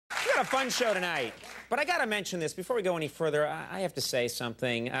got a fun show tonight. But I got to mention this. Before we go any further, I have to say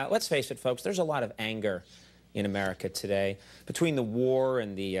something. Let's face it, folks, there's a lot of anger in America today. Between the war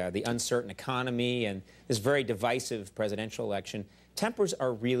and the uncertain economy and this very divisive presidential election, tempers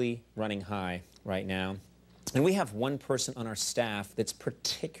are really running high right now. And we have one person on our staff that's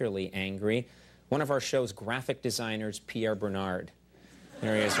particularly angry. One of our show's graphic designers, Pierre Bernard.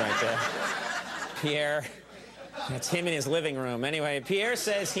 There he is right there. Pierre, that's him in his living room. Anyway, Pierre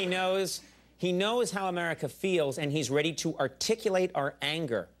says he knows how America feels, and he's ready to articulate our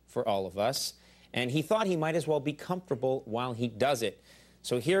anger for all of us. And he thought he might as well be comfortable while he does it.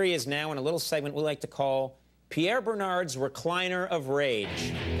 So here he is now in a little segment we like to call Pierre Bernard's Recliner of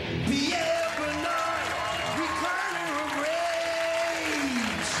Rage. Pierre Bernard, Recliner of Rage!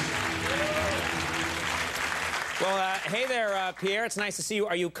 Well, hey there, Pierre. It's nice to see you.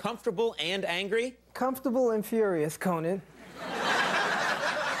 Are you comfortable and angry? Comfortable and furious, Conan.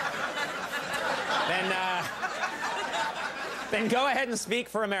 Then go ahead and speak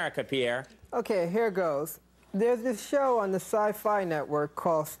for America, Pierre. Okay, here goes. There's this show on the Sci-Fi Network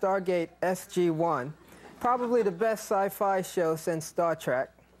called Stargate SG-1, probably the best sci-fi show since Star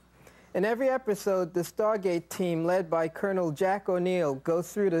Trek. In every episode, the Stargate team, led by Colonel Jack O'Neill,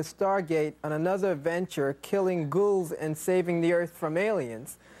 goes through the Stargate on another adventure, killing ghouls and saving the Earth from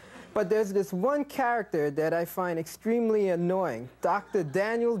aliens. But there's this one character that I find extremely annoying, Dr.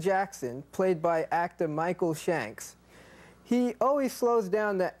 Daniel Jackson, played by actor Michael Shanks. He always slows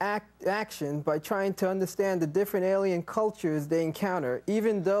down the action by trying to understand the different alien cultures they encounter,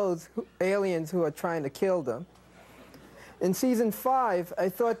 even those aliens who are trying to kill them. In season 5, I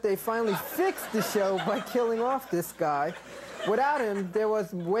thought they finally fixed the show by killing off this guy. Without him, there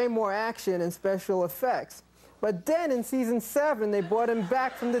was way more action and special effects. But then in season 7, they brought him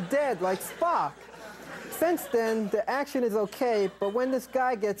back from the dead like Spock. Since then, the action is okay, but when this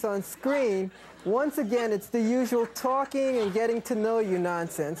guy gets on screen, once again, it's the usual talking and getting to know you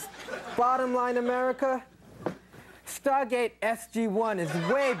nonsense. Bottom line, America, Stargate SG-1 is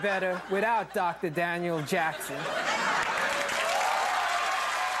way better without Dr. Daniel Jackson.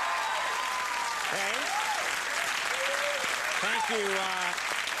 Thank you.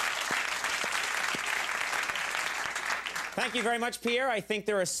 Thank you very much, Pierre. I think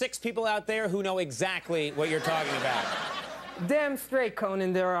there are 6 people out there who know exactly what you're talking about. Damn straight,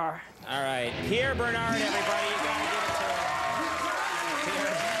 Conan, there are. All right. Pierre Bernard, everybody. You gotta give it to him.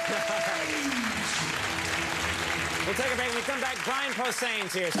 Pierre Bernard. We'll take a break. When we come back, Brian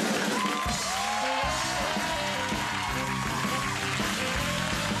Posehn's here.